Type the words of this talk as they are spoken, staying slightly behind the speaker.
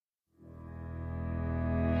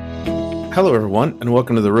Hello, everyone, and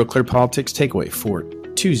welcome to the RealClearPolitics Takeaway for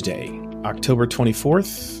Tuesday, October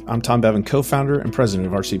 24th. I'm Tom Bevan, co-founder and president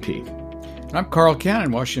of RCP. I'm Carl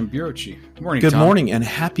Cannon, Washington bureau chief. Good morning, Good Tom. morning, and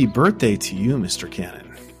happy birthday to you, Mr.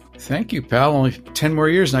 Cannon. Thank you, pal. Only 10 more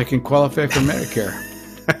years and I can qualify for Medicare.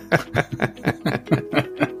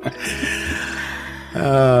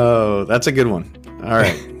 Oh, that's a good one. All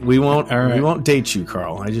right. We won't date you,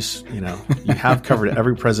 Carl. I just, you have covered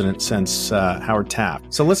every president since Howard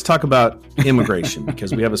Taft. So let's talk about immigration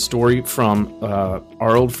because we have a story from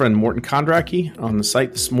our old friend Morton Kondracki on the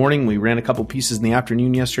site this morning. We ran a couple pieces in the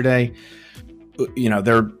afternoon yesterday.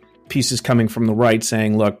 There are pieces coming from the right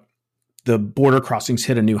saying, look, the border crossings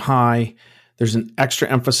hit a new high. There's an extra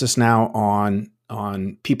emphasis now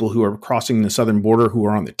on people who are crossing the southern border who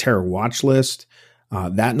are on the terror watch list.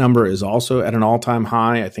 That number is also at an all-time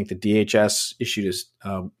high. I think the DHS issued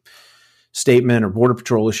a statement, or Border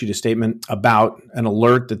Patrol issued a statement about an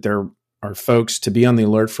alert that there are folks to be on the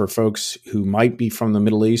alert for folks who might be from the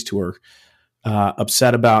Middle East who are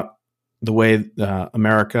upset about the way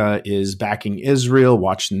America is backing Israel,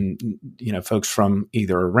 watching folks from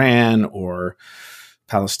either Iran or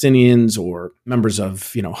Palestinians or members of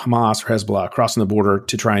Hamas or Hezbollah crossing the border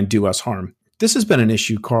to try and do us harm. This has been an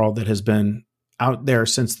issue, Carl, that has been out there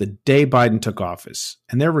since the day Biden took office.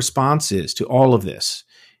 And their response is to all of this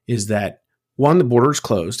is that, one, the border is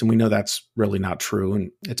closed, and we know that's really not true, and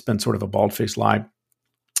it's been sort of a bald-faced lie.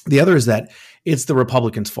 The other is that it's the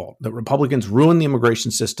Republicans' fault. The Republicans ruined the immigration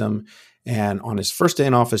system, and on his first day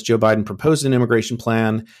in office, Joe Biden proposed an immigration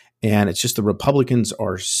plan, and it's just the Republicans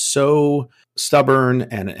are so stubborn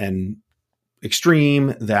and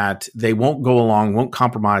extreme that they won't go along, won't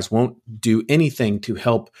compromise, won't do anything to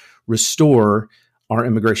help restore our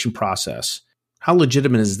immigration process. How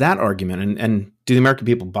legitimate is that argument? And do the American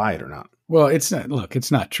people buy it or not? Well, it's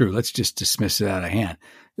not true. Let's just dismiss it out of hand.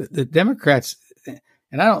 The Democrats,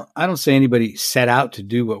 and I don't say anybody set out to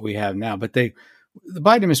do what we have now, but the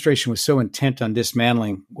Biden administration was so intent on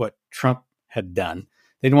dismantling what Trump had done.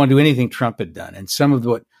 They didn't want to do anything Trump had done. And some of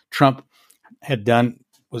what Trump had done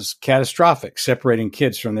was catastrophic, separating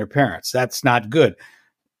kids from their parents. That's not good.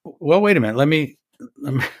 Well, wait a minute. Let me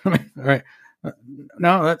all right.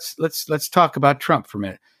 No, let's talk about Trump for a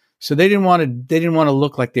minute. So they didn't want to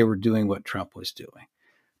look like they were doing what Trump was doing.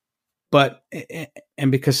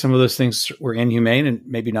 And because some of those things were inhumane and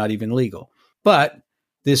maybe not even legal. But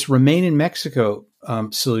this Remain in Mexico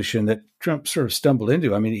solution that Trump sort of stumbled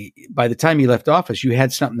into, I mean, by the time he left office, you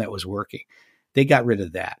had something that was working. They got rid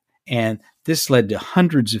of that. And this led to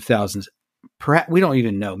hundreds of thousands, perhaps we don't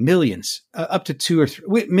even know, millions, up to 2 or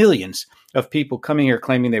 3 millions of people coming here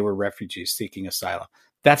claiming they were refugees seeking asylum.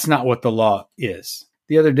 That's not what the law is.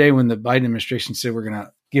 The other day when the Biden administration said we're going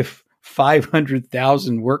to give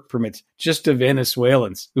 500,000 work permits just to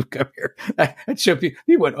Venezuelans who come here, that showed people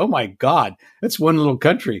went, oh my God, that's one little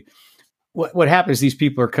country. What happens? These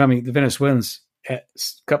people are coming, the Venezuelans,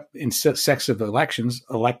 in successive elections,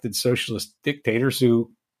 elected socialist dictators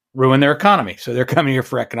who ruin their economy. So they're coming here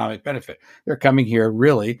for economic benefit. They're coming here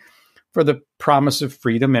really for the promise of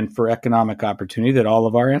freedom and for economic opportunity that all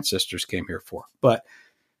of our ancestors came here for. But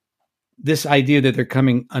this idea that they're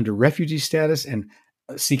coming under refugee status and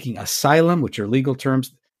seeking asylum, which are legal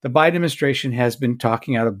terms, the Biden administration has been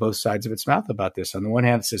talking out of both sides of its mouth about this. On the one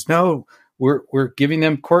hand, it says, no, we're giving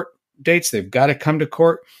them court dates. They've got to come to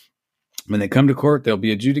court. When they come to court, they'll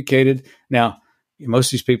be adjudicated. Now, most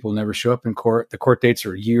of these people never show up in court. The court dates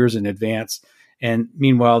are years in advance. And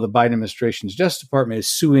meanwhile, the Biden administration's Justice Department is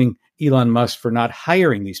suing Elon Musk for not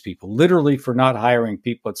hiring these people, literally for not hiring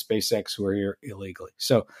people at SpaceX who are here illegally.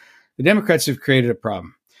 So the Democrats have created a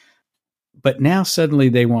problem. But now suddenly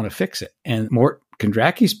they want to fix it. And Mort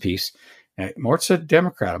Kondracki's piece, Mort's a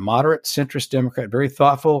Democrat, a moderate centrist Democrat, very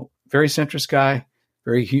thoughtful, very centrist guy,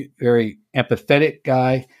 very empathetic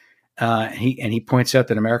guy. He points out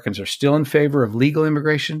that Americans are still in favor of legal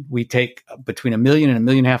immigration. We take between 1 million and 1.5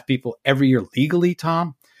 million people every year legally,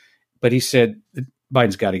 Tom. But he said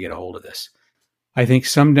Biden's got to get a hold of this. I think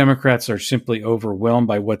some Democrats are simply overwhelmed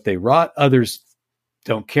by what they wrought. Others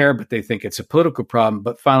don't care, but they think it's a political problem.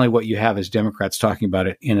 But finally, what you have is Democrats talking about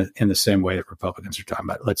it in the same way that Republicans are talking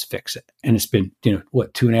about it. Let's fix it. And it's been,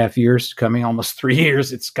 2.5 years coming, almost 3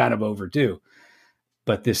 years. It's kind of overdue.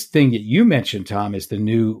 But this thing that you mentioned, Tom, is the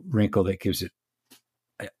new wrinkle that gives it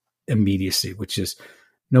immediacy, which is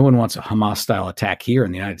no one wants a Hamas-style attack here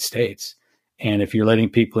in the United States. And if you're letting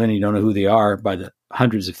people in and you don't know who they are by the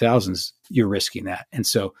hundreds of thousands, you're risking that. And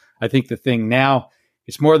so I think the thing now,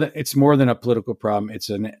 it's more than a political problem. It's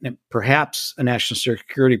perhaps a national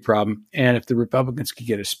security problem. And if the Republicans could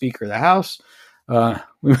get a Speaker of the House,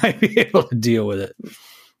 we might be able to deal with it.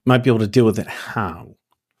 might be able to deal with it. How?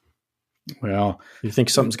 Well, you think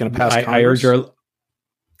something's going to pass? I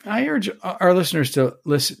urge our listeners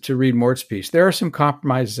to read Mort's piece. There are some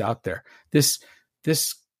compromises out there. This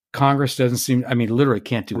Congress doesn't seem. I mean, literally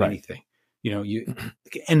can't do anything.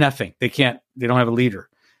 And nothing. They can't. They don't have a leader,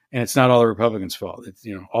 and it's not all the Republicans' fault. It's,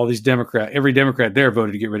 all these every Democrat there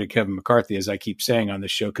voted to get rid of Kevin McCarthy, as I keep saying on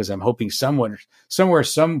this show, because I'm hoping somewhere,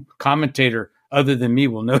 some commentator other than me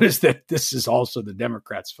will notice that this is also the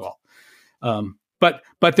Democrats' fault.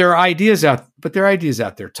 But there are ideas out. But there are ideas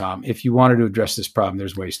out there, Tom. If you wanted to address this problem,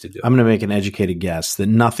 there's ways to do it. I'm going to make an educated guess that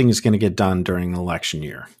nothing is going to get done during an election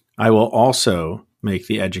year. I will also make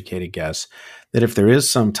the educated guess that if there is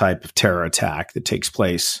some type of terror attack that takes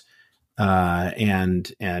place,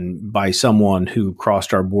 and by someone who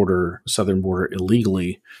crossed our southern border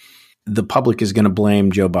illegally, the public is going to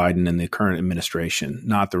blame Joe Biden and the current administration,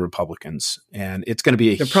 not the Republicans. And it's going to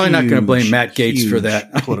be they're probably not going to blame Matt Gaetz for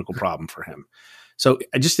that political problem for him. So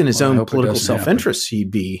just in his own political self-interest,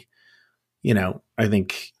 he'd be, I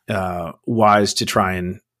think, wise to try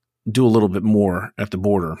and do a little bit more at the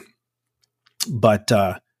border. But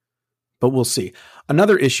we'll see.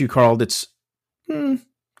 Another issue, Carl, that's kind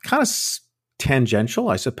of tangential,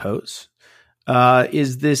 I suppose,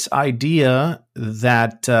 is this idea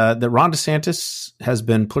that Ron DeSantis has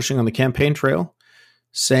been pushing on the campaign trail,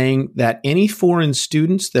 saying that any foreign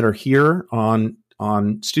students that are here on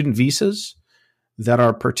student visas that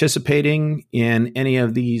are participating in any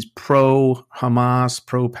of these pro-Hamas,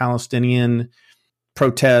 pro-Palestinian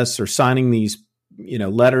protests or signing these,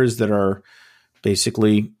 letters that are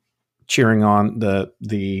basically cheering on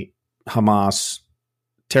the Hamas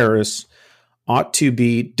terrorists ought to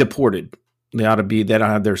be deported. They ought to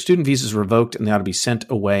have their student visas revoked and they ought to be sent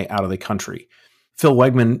away out of the country. Phil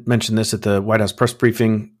Wegman mentioned this at the White House press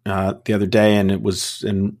briefing the other day, and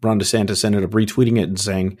Ron DeSantis ended up retweeting it and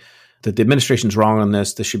saying that the administration's wrong on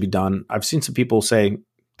this. This should be done. I've seen some people say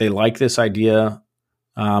they like this idea.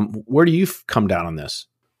 Where do you come down on this?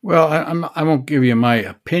 Well, I won't give you my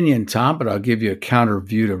opinion, Tom, but I'll give you a counter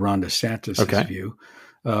view to Ron DeSantis' view.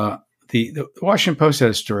 The Washington Post had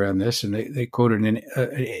a story on this, and they quoted an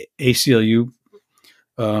ACLU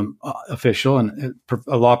official and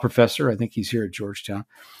a law professor. I think he's here at Georgetown.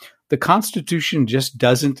 The Constitution just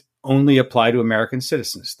doesn't only apply to American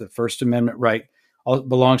citizens. The First Amendment right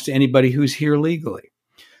belongs to anybody who's here legally.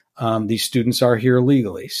 These students are here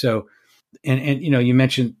legally. So, and you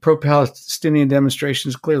mentioned pro-Palestinian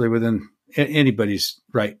demonstrations, clearly within anybody's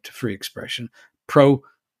right to free expression.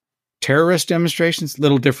 Pro-terrorist demonstrations,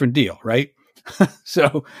 little different deal, right?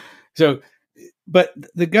 But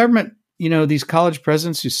the government, these college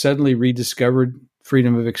presidents who suddenly rediscovered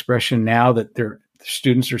freedom of expression now that their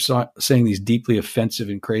students are saying these deeply offensive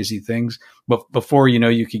and crazy things, but before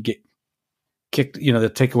you could get kicked, they'll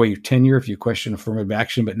take away your tenure if you question affirmative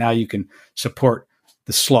action, but now you can support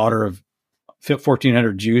the slaughter of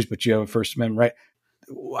 1,400 Jews, but you have a First Amendment right.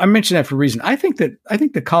 I mention that for a reason. I think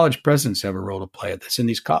the college presidents have a role to play at this in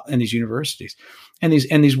these universities and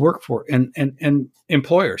these workforce and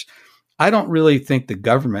employers. I don't really think the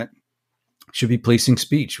government should be policing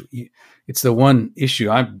speech. It's the one issue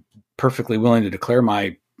I'm perfectly willing to declare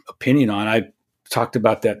my opinion on. I talked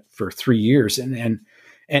about that for 3 years, and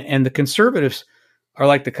the conservatives are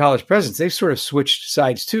like the college presidents. They've sort of switched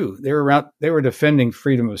sides too. They were defending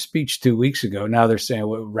freedom of speech 2 weeks ago. Now they're saying,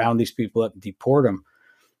 well, round these people up and deport them.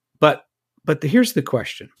 But here's the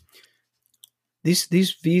question.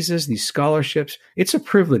 These visas, these scholarships, it's a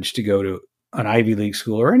privilege to go to an Ivy League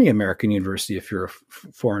school or any American university if you're a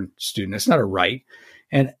foreign student. It's not a right.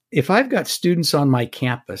 And if I've got students on my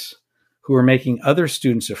campus who are making other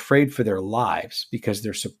students afraid for their lives because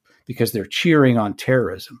they're cheering on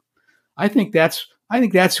terrorism, I think that's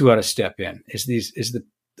who ought to step in. Is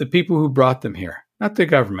the people who brought them here, not the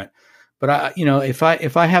government. But if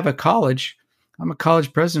I have a college, I'm a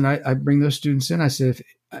college president. I bring those students in. I said,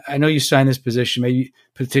 I know you signed this petition.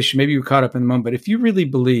 Maybe you were caught up in the moment. But if you really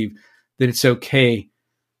believe that it's okay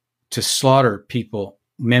to slaughter people,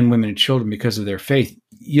 men, women, and children because of their faith,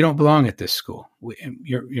 you don't belong at this school.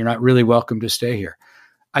 You're not really welcome to stay here.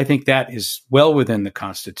 I think that is well within the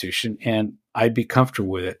Constitution, and I'd be comfortable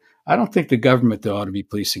with it. I don't think the government, though, ought to be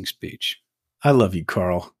policing speech. I love you,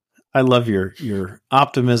 Carl. I love your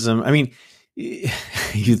optimism. I mean,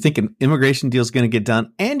 you think an immigration deal is going to get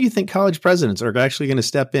done, and you think college presidents are actually going to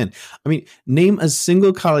step in. I mean, name a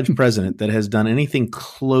single college president that has done anything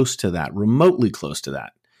close to that, remotely close to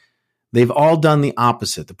that. They've all done the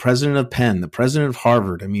opposite. The president of Penn, the president of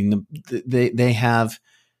Harvard. I mean, they have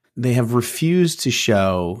refused to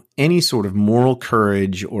show any sort of moral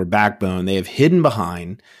courage or backbone. They have hidden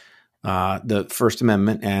behind the First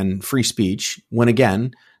Amendment and free speech, when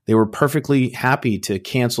again, they were perfectly happy to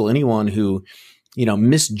cancel anyone who,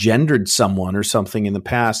 misgendered someone or something in the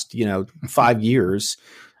past, 5 years.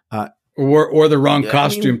 Or the wrong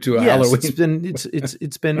costume to a Halloween.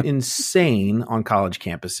 It's been insane on college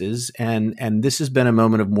campuses, and this has been a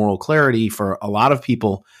moment of moral clarity for a lot of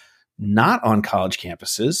people not on college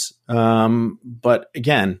campuses. But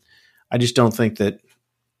again, I just don't think that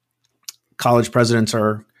college presidents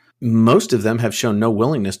most of them have shown no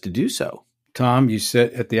willingness to do so. Tom, you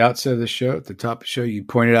said at the outset of the show, at the top of the show, you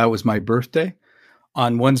pointed out it was my birthday.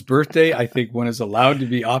 On one's birthday, I think one is allowed to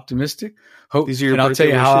be optimistic. Hope, these are your and I'll tell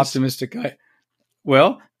you wishes? how optimistic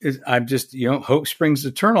I'm just, hope springs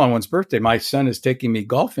eternal on one's birthday. My son is taking me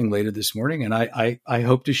golfing later this morning, and I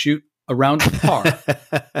hope to shoot a round of par.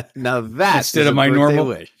 Now that instead of my normal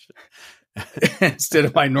wish. Instead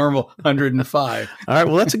of my normal 105. All right.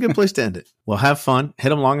 Well, that's a good place to end it. Well, have fun. Hit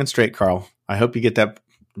them long and straight, Carl. I hope you get that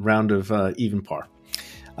round of even par.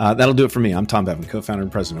 That'll do it for me. I'm Tom Bevan, co-founder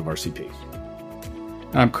and president of RCP.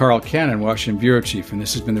 I'm Carl Cannon, Washington Bureau Chief, and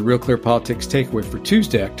this has been the Real Clear Politics Takeaway for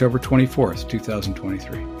Tuesday, October 24th,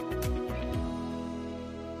 2023.